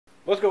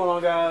What's going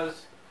on,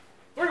 guys?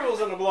 Three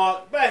Wheels on the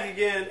Block, back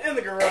again in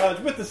the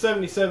garage with the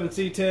 77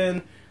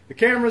 C10. The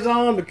camera's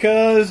on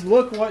because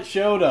look what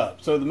showed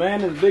up. So the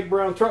man in the big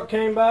brown truck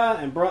came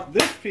by and brought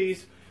this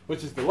piece,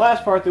 which is the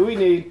last part that we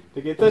need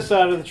to get this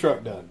side of the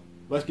truck done.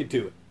 Let's get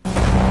to it.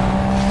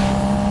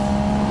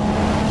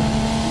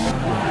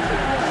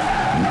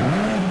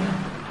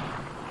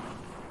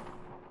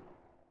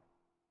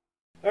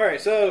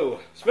 Alright, so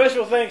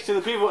special thanks to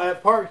the people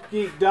at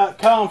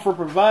partsgeek.com for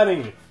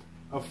providing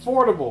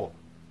affordable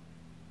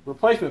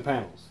replacement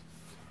panels.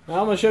 Now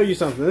I'm going to show you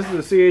something. This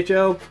is a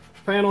CHL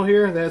panel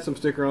here. They had some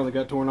sticker on that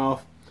got torn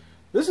off.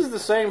 This is the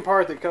same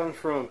part that comes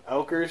from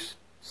Elker's,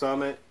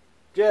 Summit,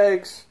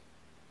 Jegs,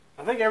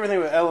 I think everything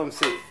with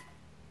LMC.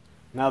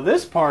 Now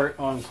this part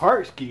on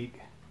Parts Geek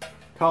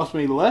cost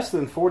me less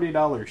than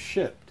 $40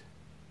 shipped.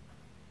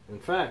 In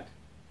fact,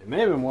 it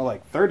may have been more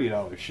like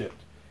 $30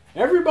 shipped.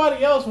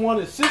 Everybody else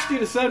wanted $60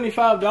 to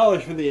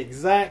 $75 for the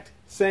exact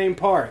same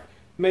part,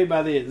 made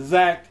by the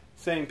exact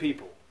same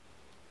people.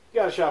 You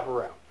gotta shop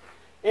around.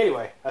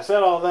 Anyway, I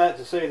said all that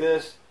to say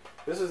this.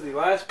 This is the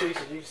last piece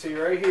that you can see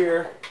right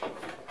here.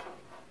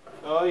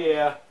 Oh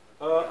yeah.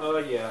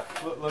 Yeah.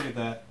 Look at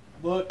that.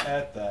 Look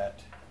at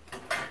that.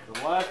 The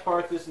last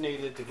part that's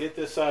needed to get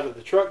this side of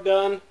the truck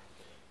done.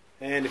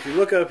 And if you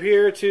look up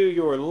here to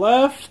your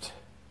left,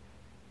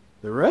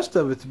 the rest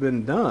of it's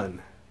been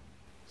done.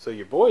 So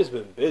your boy's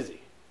been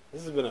busy.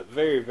 This has been a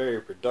very, very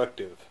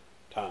productive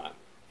time.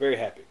 Very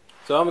happy.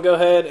 So I'm going to go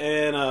ahead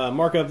and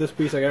mark up this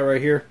piece I got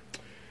right here.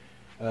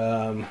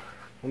 I'm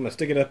going to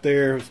stick it up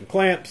there with some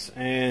clamps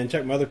and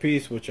check my other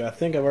piece, which I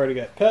think I've already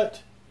got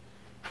cut.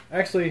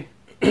 Actually,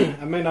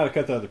 I may not have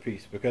cut the other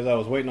piece because I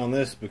was waiting on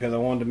this because I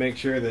wanted to make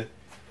sure that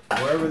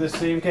wherever this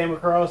seam came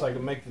across, I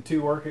could make the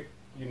two work,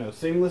 you know,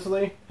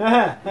 seamlessly.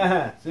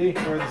 See,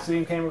 where the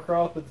seam came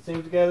across, put the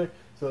seams together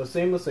so it's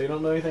seamless so you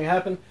don't know anything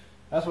happened.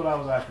 That's what I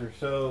was after.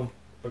 So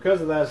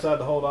because of that, I decided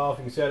to hold off.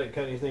 You can see I didn't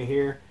cut anything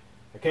here.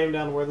 I came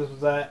down to where this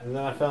was at, and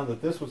then I found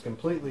that this was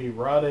completely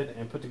rotted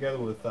and put together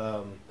with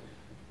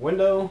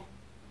window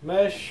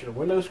mesh or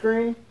window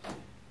screen.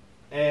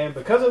 And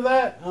because of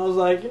that, I was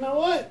like, you know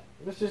what?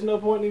 There's just no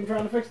point in even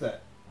trying to fix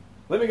that.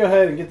 Let me go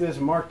ahead and get this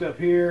marked up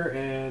here,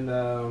 and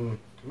I'm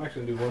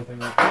actually going to do one thing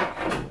real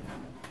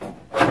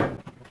quick.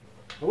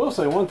 I will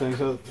say one thing.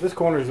 So this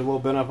corner is a little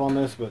bent up on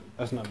this, but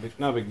that's not a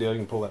big deal. You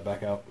can pull that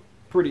back out.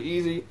 Pretty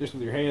easy, just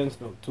with your hands,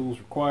 no tools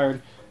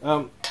required.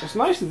 It's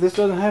nice that this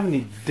doesn't have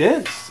any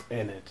dents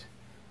in it.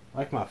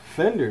 Like my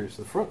fenders,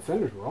 the front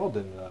fenders were all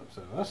dented up,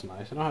 so that's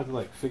nice. I don't have to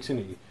like fix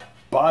any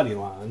body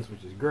lines,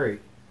 which is great.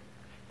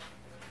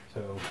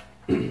 So,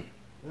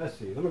 let's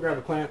see. Let me grab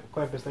a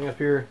clamp this thing up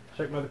here,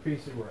 check my other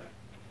pieces where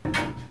we're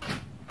at.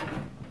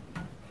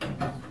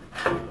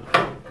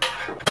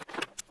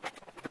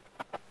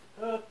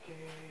 Okay.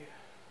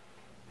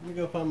 Let me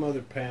go find my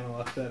other panel.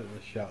 I set it in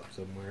the shop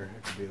somewhere.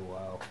 It could be a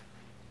while.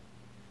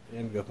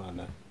 And go find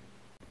that.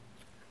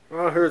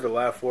 Well, here's the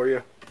laugh for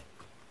you.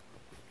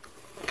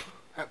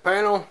 That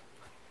panel.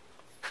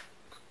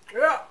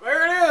 Yeah,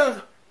 there it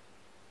is.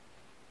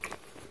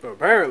 So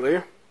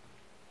apparently,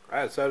 I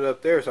had set it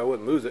up there so I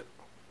wouldn't lose it.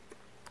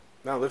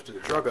 Now I lifted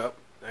the truck up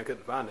and I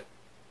couldn't find it.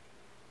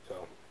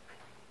 So,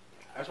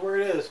 that's where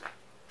it is.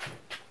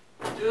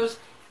 Just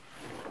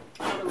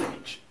out of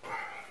reach.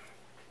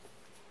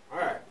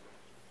 Alright.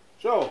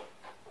 So,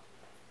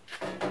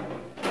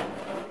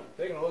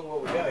 taking a look at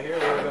what we got here,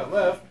 what we got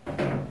left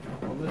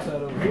on this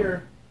side over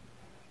here,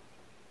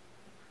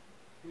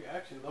 we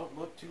actually don't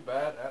look too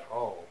bad at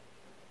all.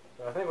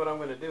 So I think what I'm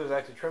going to do is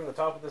actually trim the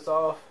top of this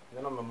off, and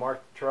then I'm going to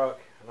mark the truck,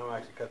 and I'm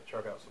going to actually cut the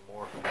truck out some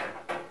more.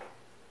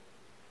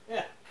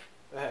 Yeah,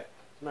 the heck,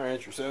 it's another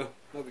inch or so,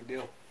 no big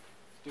deal.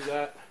 Let's do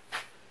that.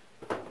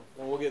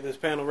 Then we'll get this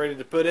panel ready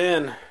to put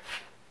in. A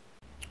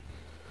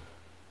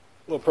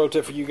little pro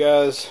tip for you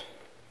guys.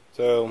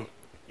 So,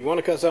 you want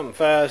to cut something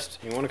fast,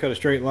 you want to cut a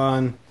straight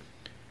line.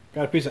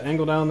 Got a piece of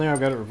angle down there,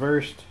 I've got it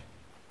reversed.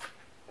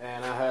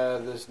 And I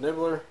have this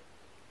nibbler,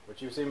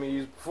 which you've seen me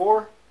use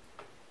before.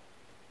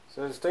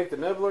 So just take the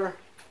nibbler,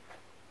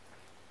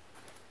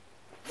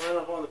 line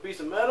up on the piece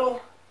of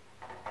metal,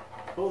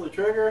 pull the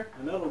trigger,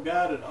 and that'll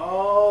guide it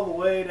all the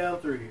way down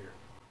through here.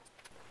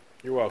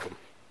 You're welcome.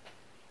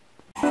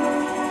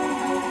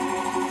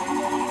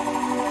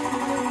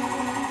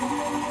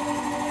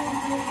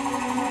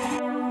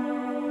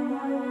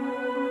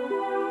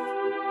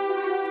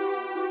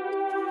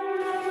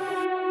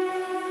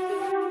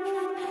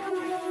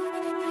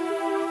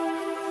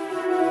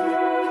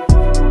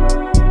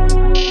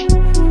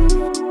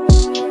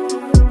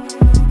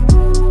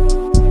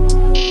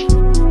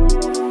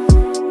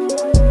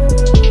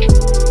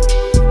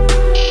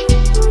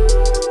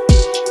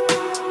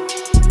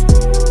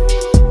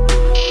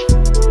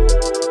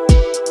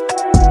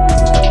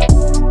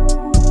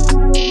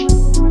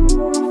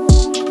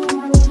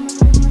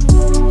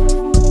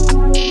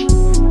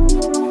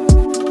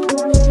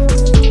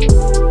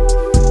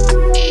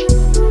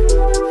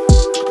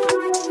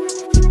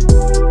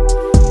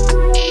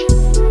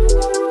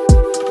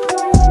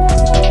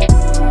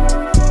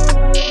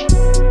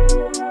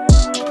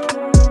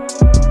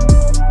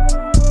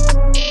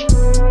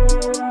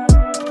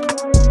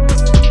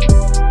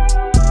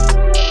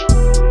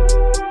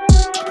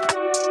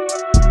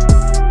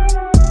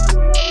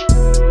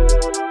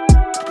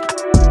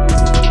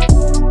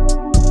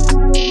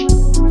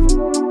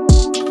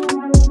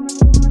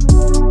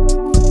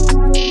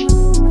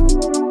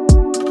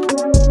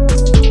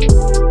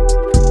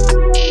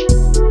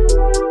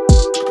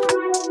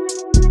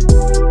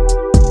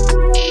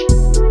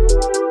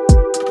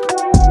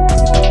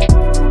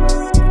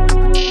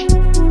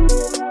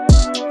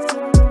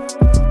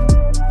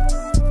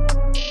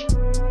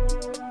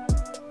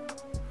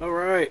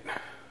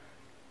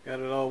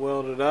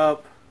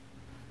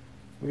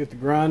 the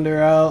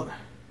grinder out,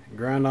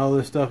 grind all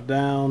this stuff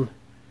down.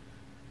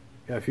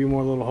 Got a few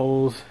more little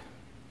holes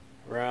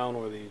around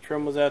where the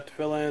trim was at to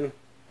fill in.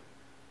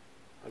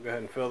 I'll go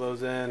ahead and fill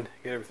those in,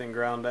 get everything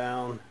ground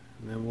down,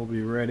 and then we'll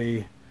be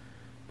ready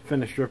to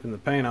finish stripping the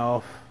paint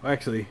off.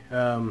 Actually,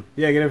 yeah,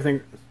 get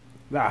everything.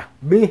 Go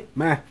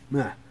ahead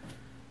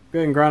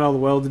and grind all the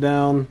welds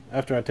down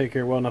after I take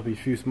care of welding up these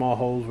few small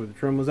holes where the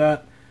trim was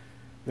at.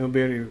 Then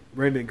we'll be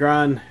ready to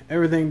grind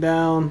everything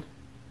down,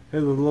 hit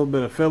with a little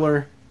bit of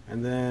filler,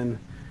 and then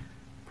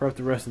prep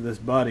the rest of this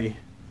body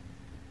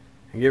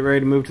and get ready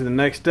to move to the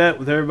next step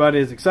what everybody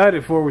is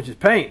excited for, which is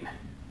paint.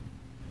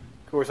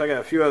 Of course, I got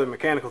a few other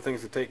mechanical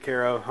things to take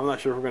care of. I'm not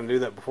sure if we're going to do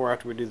that before or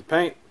after we do the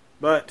paint,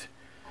 but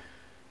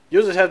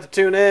you'll just have to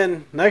tune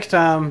in next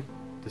time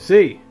to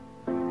see.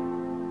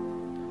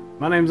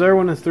 My name's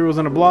Erwin. It's Three Wheels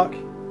on a Block,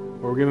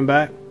 where we're giving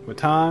back what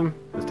time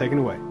is taken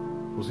away.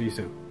 We'll see you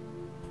soon.